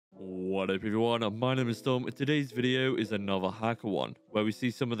What up everyone, my name is Storm. Today's video is another hacker one, where we see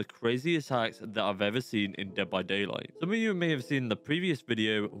some of the craziest hacks that I've ever seen in Dead by Daylight. Some of you may have seen the previous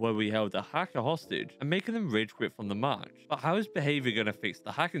video where we held a hacker hostage and making them rage quit from the match. But how is behavior going to fix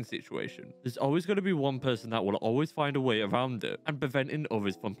the hacking situation? There's always going to be one person that will always find a way around it and preventing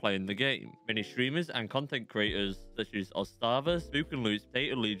others from playing the game. Many streamers and content creators such as Ostava, Spook and Loot,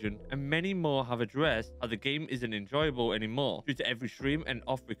 Data Legion, and many more have addressed how the game isn't enjoyable anymore due to every stream and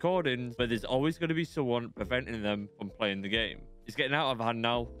off recordings, but there's always going to be someone preventing them from playing the game. It's getting out of hand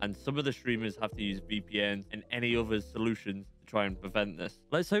now, and some of the streamers have to use VPNs and any other solutions to try and prevent this.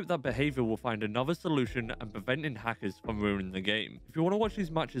 Let's hope that behavior will find another solution and preventing hackers from ruining the game. If you want to watch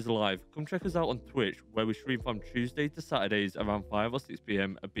these matches live, come check us out on Twitch, where we stream from Tuesday to Saturdays around 5 or 6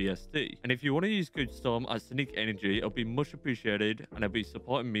 p.m. at BST. And if you want to use code STORM as Sneak Energy, it'll be much appreciated and it'll be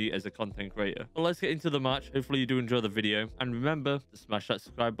supporting me as a content creator. But let's get into the match. Hopefully you do enjoy the video, and remember to smash that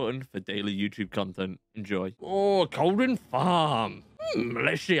subscribe button for daily YouTube content. Enjoy. Oh, Golden Farm.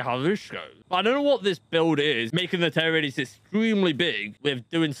 Let's see how this goes. I don't know what this build is, making the terrorists extremely big with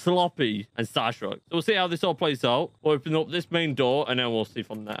doing sloppy and starstruck. So we'll see how this all plays out. We'll open up this main door and then we'll see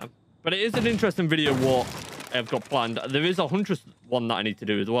from there. But it is an interesting video what I've got planned. There is a huntress one that I need to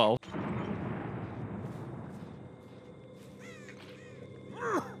do as well.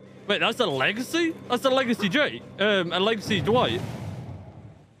 Wait, that's a legacy? That's a legacy Jay. A legacy Dwight.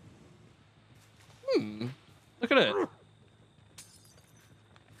 Look at it.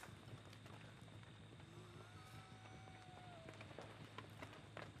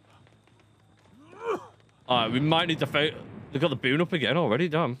 All right, we might need to fight. They got the boon up again already.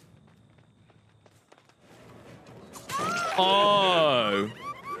 Damn. Oh.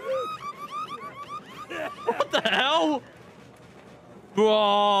 What the hell?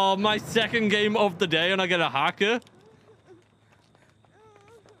 Bro, my second game of the day and I get a hacker.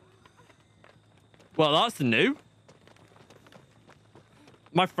 Well, that's new.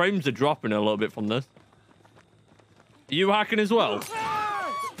 My frames are dropping a little bit from this. Are you hacking as well?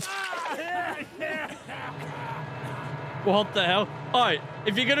 What the hell? All right,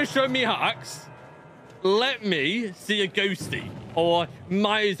 if you're going to show me hacks, let me see a ghosty or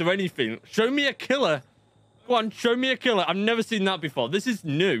Myers or anything. Show me a killer. Go on, show me a killer. I've never seen that before. This is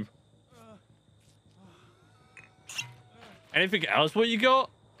new. Anything else what you got?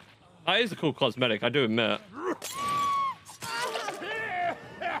 That is a cool cosmetic, I do admit.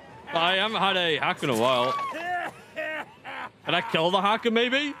 I haven't had a hack in a while. Can I kill the hacker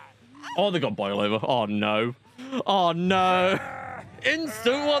maybe? Oh, they got boil over. Oh no. Oh no.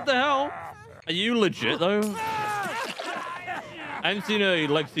 Instant, what the hell? Are you legit though? I haven't seen a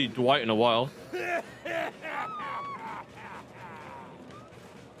legacy Dwight in a while.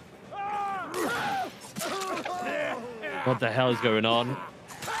 What the hell is going on?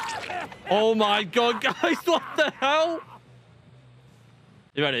 Oh my god, guys, what the hell?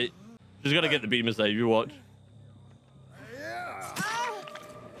 You ready? Just gotta get the beamer save, you watch.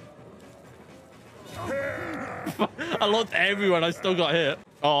 I lost everyone, I still got hit.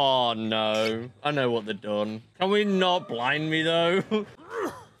 Oh no, I know what they've done. Can we not blind me though?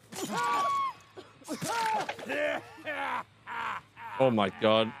 Oh my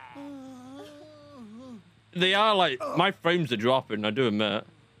god. They are like, my frames are dropping, I do admit.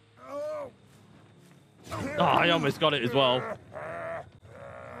 Oh, I almost got it as well.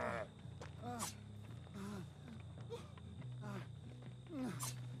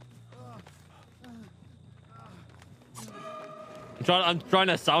 I'm trying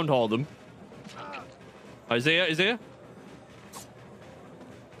to sound haul them. Oh, is he here? Is he here?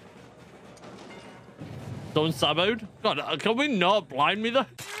 Someone saboed? God, can we not blind me though?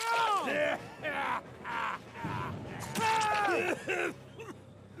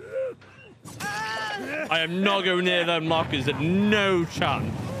 I am not going near them lockers at no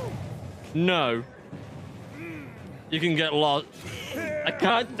chance. No. You can get lost. I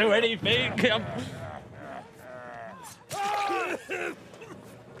can't do anything.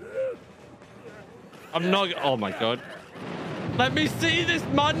 I'm not. Oh my god. Let me see this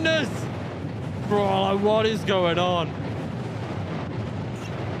madness. Bro, what is going on?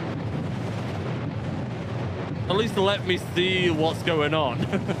 At least let me see what's going on.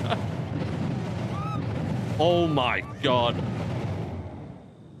 Oh my god.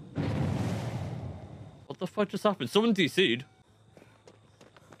 What the fuck just happened? Someone DC'd.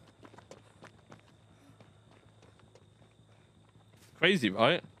 Crazy,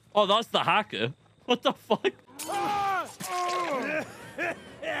 right? Oh, that's the hacker. What the fuck?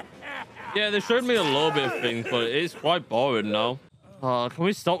 Yeah, they showed me a little bit of things, but it's quite boring now. Can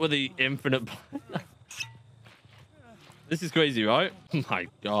we stop with the infinite? This is crazy, right? Oh my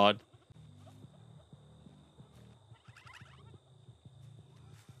god.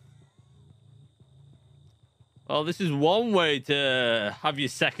 Oh, this is one way to have your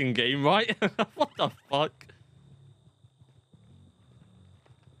second game, right? What the fuck?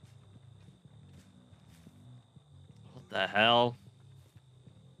 What the hell?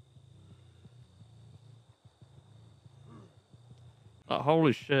 Oh,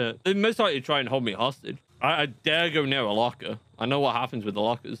 holy shit. They most likely try and hold me hostage. I dare go near a locker. I know what happens with the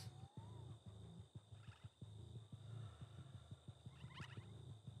lockers.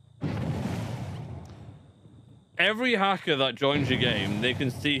 Every hacker that joins your game, they can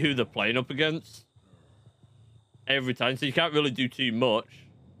see who they're playing up against. Every time, so you can't really do too much.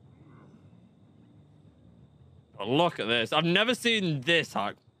 But look at this. I've never seen this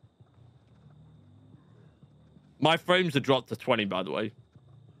hack. My frames are dropped to 20, by the way.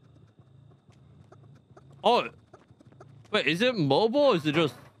 Oh. Wait, is it mobile or is it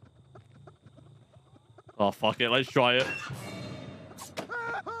just... Oh, fuck it. Let's try it.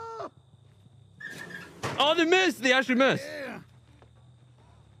 Oh, they missed. They actually missed.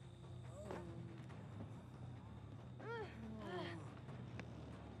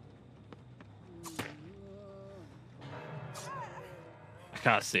 I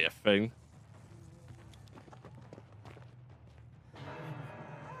can't see a thing.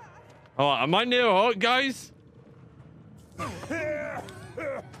 Oh, am I near a hut, guys?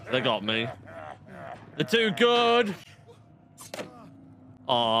 They got me. They're too good.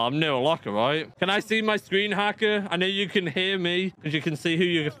 Oh, I'm near a locker, right? Can I see my screen, hacker? I know you can hear me because you can see who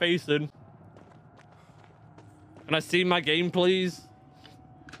you're facing. Can I see my game, please?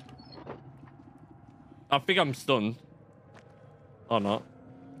 I think I'm stunned. Oh, not.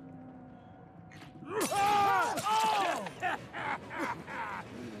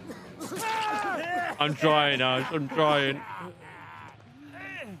 I'm trying, Ash. I'm trying.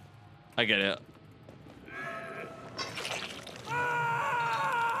 I get it.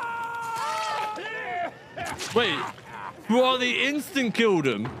 Wait, bro, they instant killed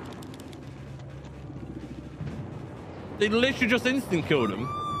him. They literally just instant killed him.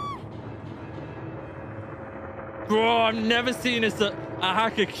 Bro, I've never seen a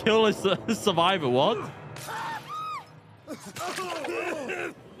hacker kill a survivor. What?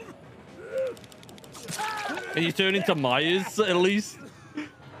 Can you turn into Myers at least?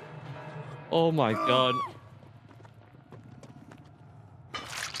 Oh my god.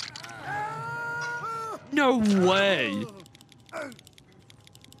 No way.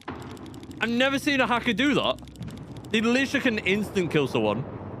 I've never seen a hacker do that. They literally can instant kill someone.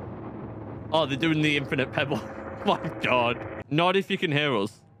 Oh, they're doing the infinite pebble. My god. Not if you can hear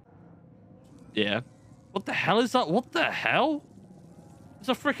us. Yeah. What the hell is that? What the hell? It's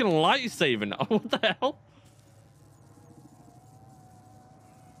a freaking lightsaber now. What the hell?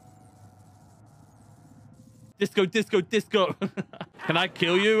 Disco, disco, disco. Can I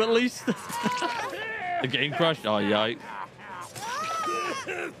kill you at least? The game crashed? Oh, yikes.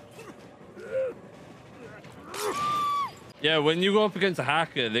 Yeah, when you go up against a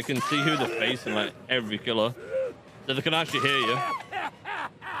hacker, they can see who they're facing, like every killer. So they can actually hear you.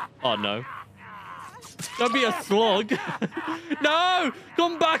 Oh, no. Don't be a slug. No!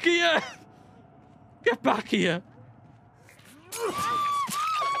 Come back here! Get back here!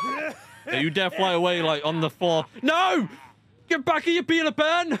 Yeah, you dare fly away, like, on the floor. No! Get back here, Peter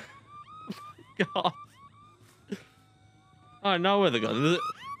Pan! God. I know where they're going.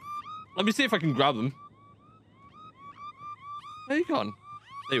 Let me see if I can grab them. Where are you gone?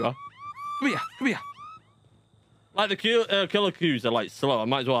 There you are. Come here, come here. Like, the killer queues are, like, slow. I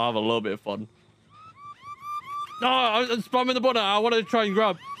might as well have a little bit of fun. No, I'm spamming the button. I want to try and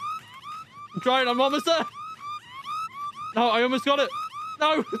grab. I'm trying. I'm almost there. No, I almost got it.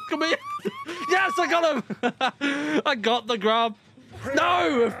 No, come here. Yes, I got him. I got the grab.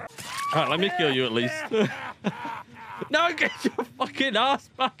 No. All right, let me kill you at least. No, get your fucking ass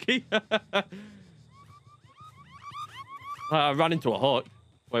back here. I ran into a hut.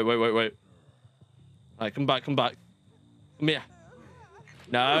 Wait. All right, come back. Come here.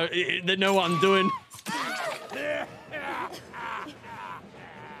 No, they know what I'm doing.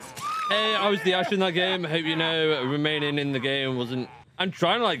 Hey, I was the Ash in that game. I hope you know remaining in the game wasn't... I'm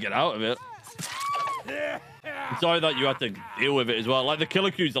trying to, like, get out of it. I'm sorry that you had to deal with it as well. Like, the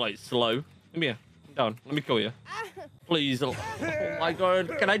killer queues are, like, slow. Come here. Come down. Let me kill you. Please. Oh my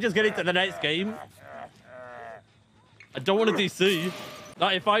god. Can I just get into the next game? I don't want to DC.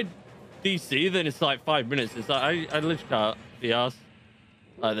 Like, if I DC, then it's, like, 5 minutes. It's like, I literally can't be asked.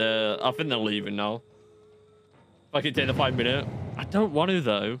 Like, I think they're leaving now. If I can take the 5 minute. I don't want to,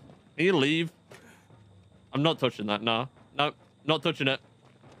 though. Can you leave? I'm not touching that. No, not touching it.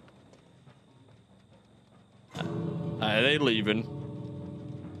 Are they leaving?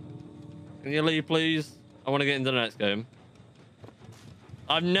 Can you leave, please? I want to get into the next game.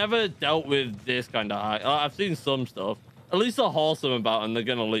 I've never dealt with this kind of hack. I've seen some stuff. At least they're wholesome about it and they're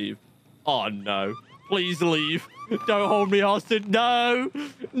going to leave. Oh, no. Please leave. Don't hold me hostage. No.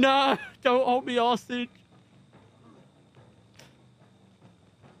 No. Don't hold me hostage.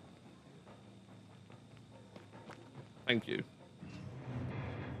 Thank you.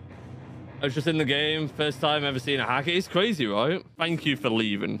 I was just in the game. First time ever seeing a hacker. It's crazy, right? Thank you for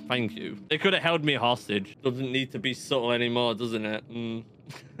leaving. Thank you. They could have held me hostage. Doesn't need to be subtle anymore, doesn't it?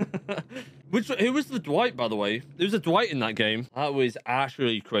 Who was the Dwight, by the way? There was a Dwight in that game. That was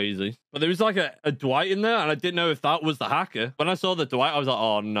actually crazy. But there was like a Dwight in there, and I didn't know if that was the hacker. When I saw the Dwight, I was like,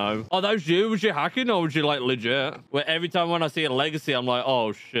 oh, no. Oh, that was you? Was you hacking, or was you, like, legit? Where every time when I see a legacy, I'm like,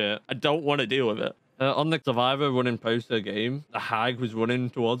 oh, shit. I don't want to deal with it. On the survivor running poster game, the hag was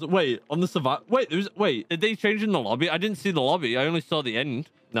running towards it. Wait, on the survivor. Wait, did they change in the lobby? I didn't see the lobby. I only saw the end.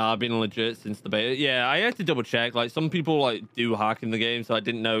 Nah, I've been legit since the beta. Yeah, I had to double check. Like, some people like do hack in the game, so I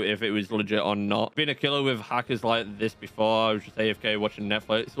didn't know if it was legit or not. Been a killer with hackers like this before. I was just AFK watching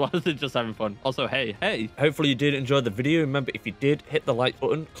Netflix. Why was it just having fun? Also, hey. Hopefully you did enjoy the video. Remember, if you did, hit the like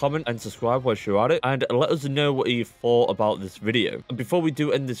button, comment, and subscribe while you're at it. And let us know what you thought about this video. And before we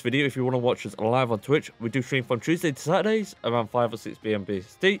do end this video, if you want to watch us live on Twitch, we do stream from Tuesday to Saturdays around 5 or 6 p.m.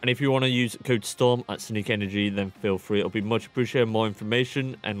 BST. And if you want to use code STORM at Sneak Energy, then feel free. It'll be much appreciated. More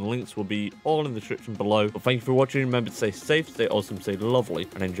information and links will be all in the description below. But thank you for watching. Remember to stay safe, stay awesome, stay lovely,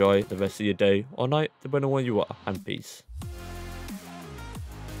 and enjoy the rest of your day or night, depending on where you are. And peace.